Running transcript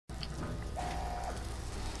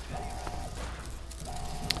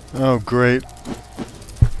Oh, great.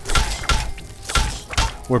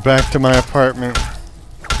 We're back to my apartment.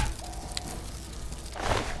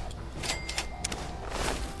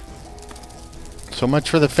 So much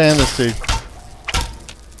for the fantasy.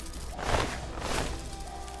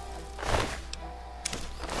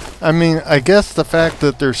 I mean, I guess the fact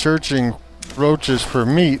that they're searching roaches for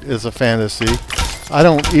meat is a fantasy. I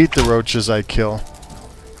don't eat the roaches I kill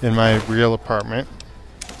in my real apartment.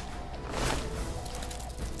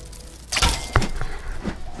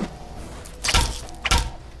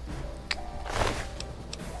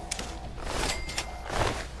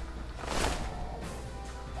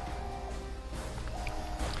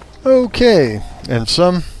 Okay, and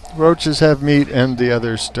some roaches have meat and the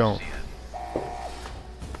others don't.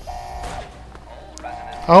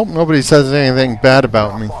 I hope nobody says anything bad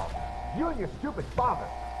about me. You and your stupid father.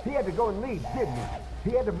 He had to go and leave, didn't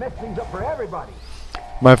he? He had to mess things up for everybody.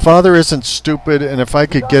 My father isn't stupid, and if I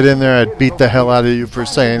could get in there, I'd beat the hell out of you for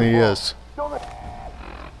saying he is.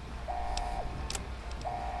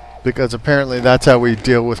 Because apparently that's how we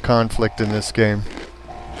deal with conflict in this game.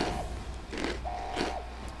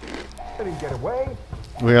 Get away.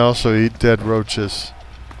 We also eat dead roaches.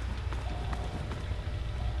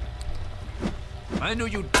 I knew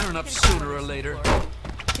you'd turn up sooner or later.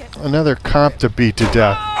 Another cop to beat to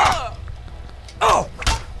death. Oh!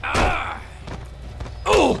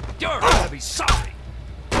 Oh! You're gonna be sorry.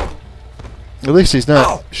 At least he's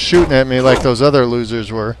not shooting at me like those other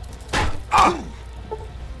losers were.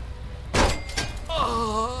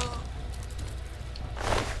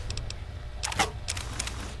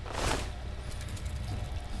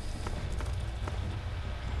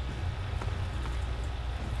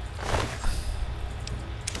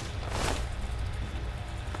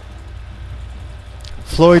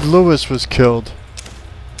 Floyd Lewis was killed.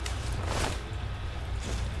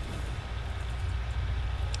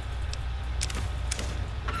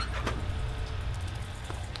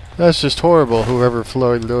 That's just horrible, whoever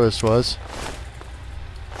Floyd Lewis was.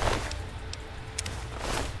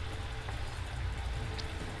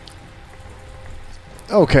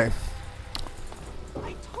 Okay.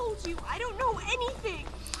 I told you, I don't know anything.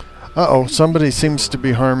 Uh-oh, somebody seems to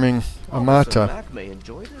be harming Amata. Mac may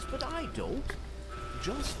enjoy this, but I don't.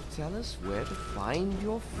 Just tell us where to find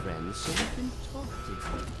your friends so we can talk to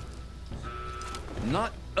you.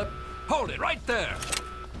 Not hold it right there.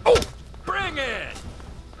 Oh, bring it.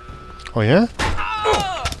 Oh yeah?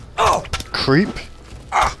 Oh, Creep.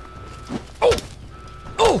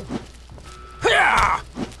 yeah.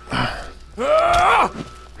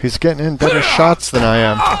 He's getting in better shots than I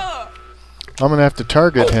am. I'm gonna have to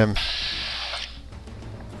target him.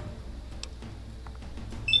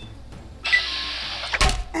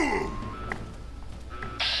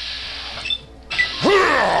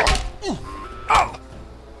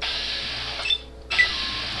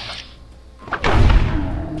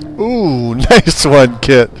 Ooh, nice one,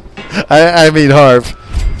 Kit. I mean Harv.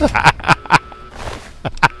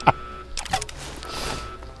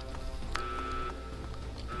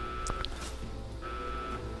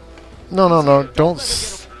 No. Don't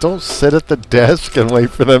sit at the desk and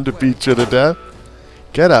wait for them to beat you to death.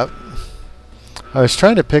 Get up. I was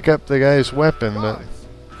trying to pick up the guy's weapon, but...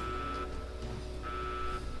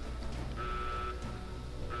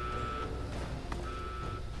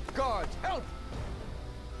 Guards, help!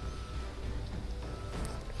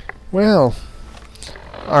 Well,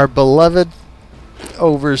 our beloved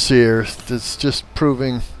overseer is just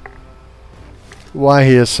proving why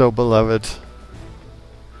he is so beloved.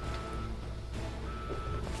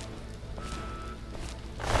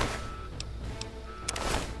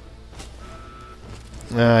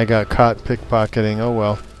 I got caught pickpocketing. Oh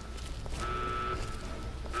well.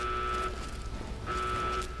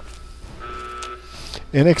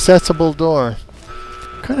 Inaccessible door.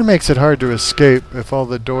 Kind of makes it hard to escape if all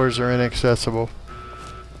the doors are inaccessible.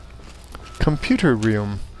 Computer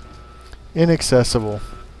room. Inaccessible.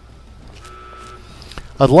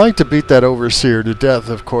 I'd like to beat that overseer to death,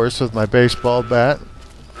 of course, with my baseball bat.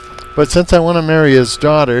 But since I want to marry his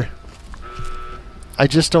daughter, I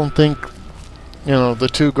just don't think, you know, the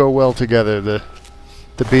two go well together. The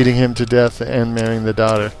beating him to death and marrying the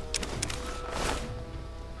daughter.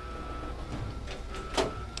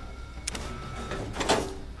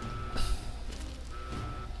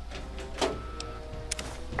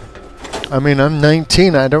 I mean, I'm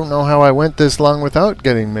 19. I don't know how I went this long without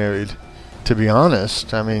getting married, to be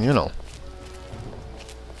honest. I mean, you know.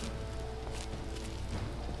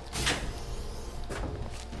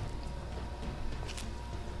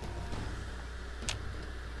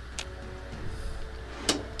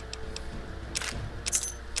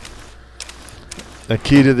 A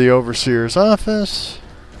key to the overseer's office.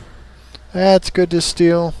 That's good to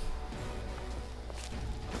steal.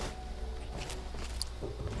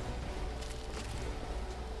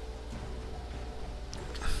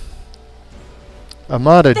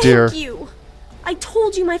 Amata, dear. Thank you. I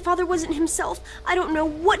told you my father wasn't himself. I don't know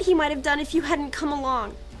what he might have done if you hadn't come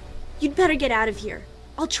along. You'd better get out of here.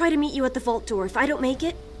 I'll try to meet you at the vault door. If I don't make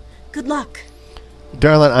it, good luck.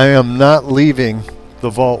 Darling, I am not leaving the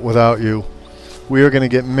vault without you. We are going to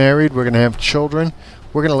get married. We're going to have children.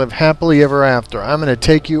 We're going to live happily ever after. I'm going to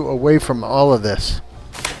take you away from all of this.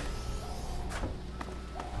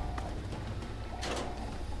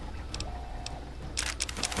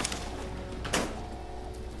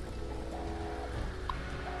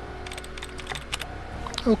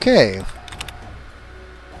 Okay.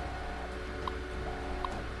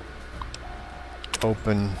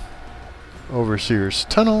 Open Overseer's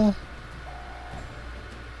tunnel.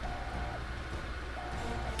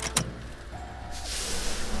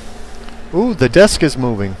 Ooh, the desk is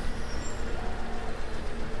moving.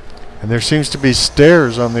 And there seems to be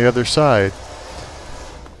stairs on the other side.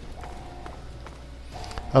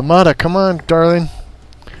 Amata, come on, darling.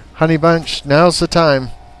 Honey Bunch, now's the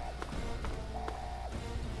time.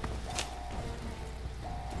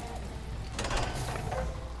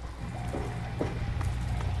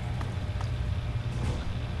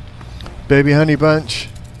 Baby Honey Bunch.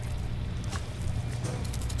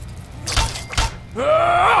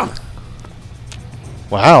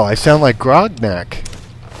 Wow, I sound like Grognak.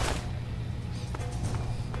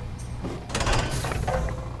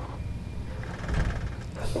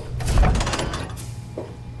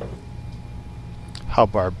 How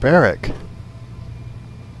barbaric.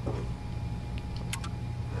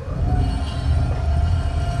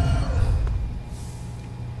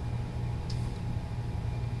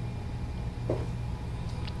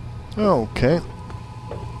 Okay.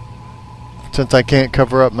 Since I can't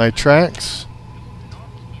cover up my tracks,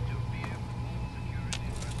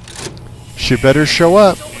 she better show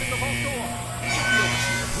up.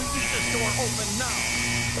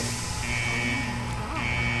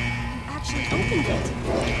 Actually opened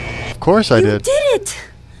it. Of course I You did. did it!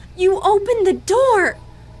 You opened the door!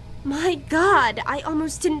 My God, I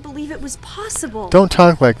almost didn't believe it was possible. Don't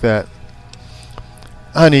talk like that.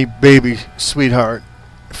 Honey, baby, sweetheart,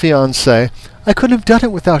 fiancé, I couldn't have done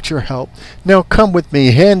it without your help. Now come with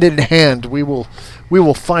me, hand in hand. We will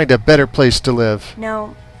find a better place to live.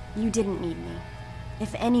 No, you didn't need me.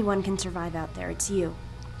 If anyone can survive out there, it's you.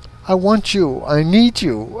 I want you. I need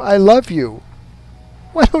you. I love you.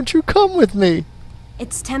 Why don't you come with me?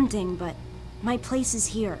 It's tempting, but my place is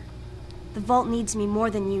here. The vault needs me more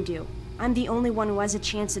than you do. I'm the only one who has a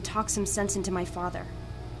chance to talk some sense into my father.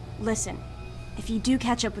 Listen, if you do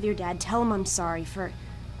catch up with your dad, tell him I'm sorry for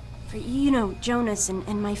you know, Jonas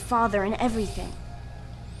and my father and everything.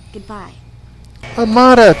 Goodbye.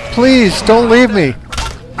 Amata, please, don't leave me.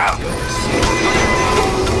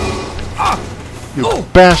 You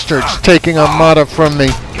bastards taking Amata from me.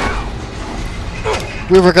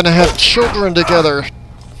 We were going to have children together.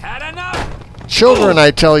 Had enough? Children,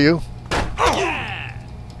 I tell you. Yeah.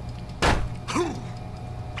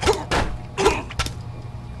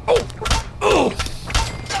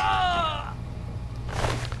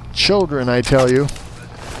 Children, I tell you.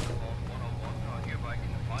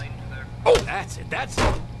 Oh, that's it. That's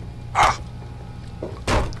it.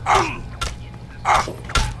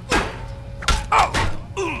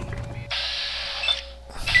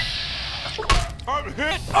 I'm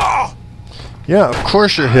hit. Yeah, of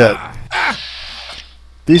course you're hit.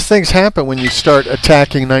 These things happen when you start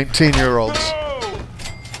attacking 19-year-olds.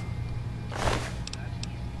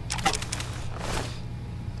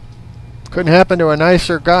 Couldn't happen to a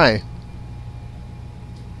nicer guy.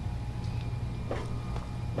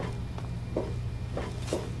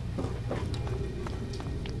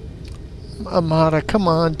 Amata, come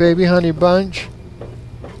on, baby honey bunch.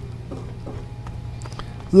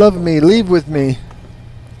 Love me, leave with me.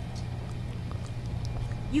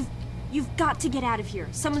 You've got to get out of here.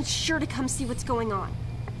 Someone's sure to come see what's going on.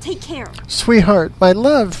 Take care. Sweetheart, my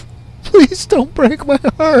love, please don't break my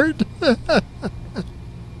heart.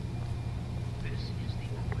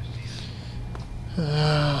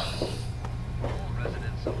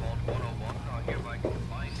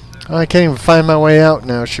 I can't even find my way out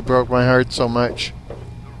now. She broke my heart so much. The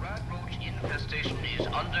rat roach infestation is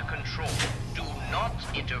under control. Do not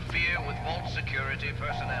interfere with vault security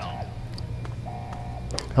personnel.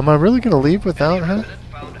 Am I really going to leave without her? Any resident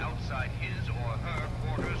found outside his or her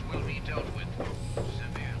quarters will be dealt with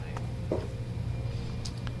severely.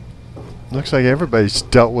 Looks like everybody's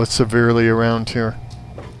dealt with severely around here.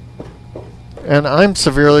 And I'm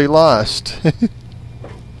severely lost.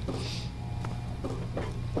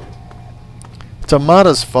 It's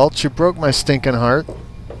Amata's fault. She broke my stinking heart.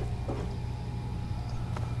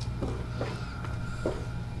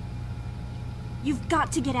 You've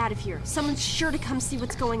got to get out of here. Someone's sure to come see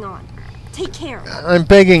what's going on. Take care. I'm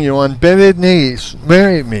begging you on bended knees.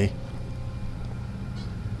 Marry me.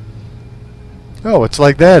 Oh, it's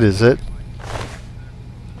like that, is it?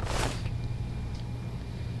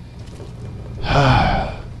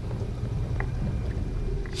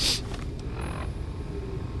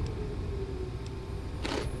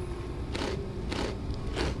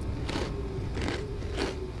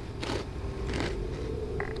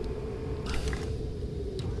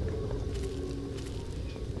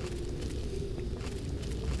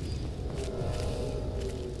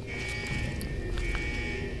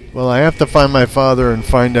 Well, I have to find my father and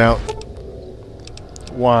find out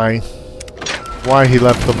why he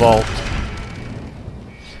left the vault.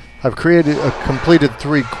 I've completed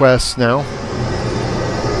 3 quests now.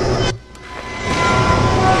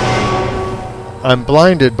 I'm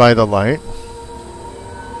blinded by the light.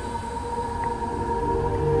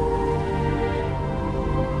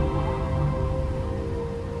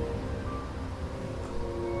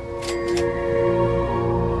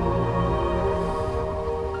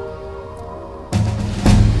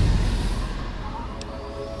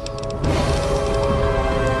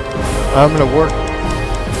 I'm gonna work.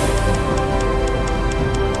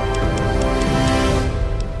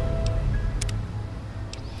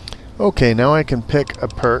 Okay, now I can pick a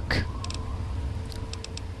perk.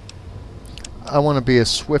 I want to be a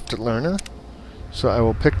swift learner, so I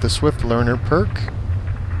will pick the swift learner perk.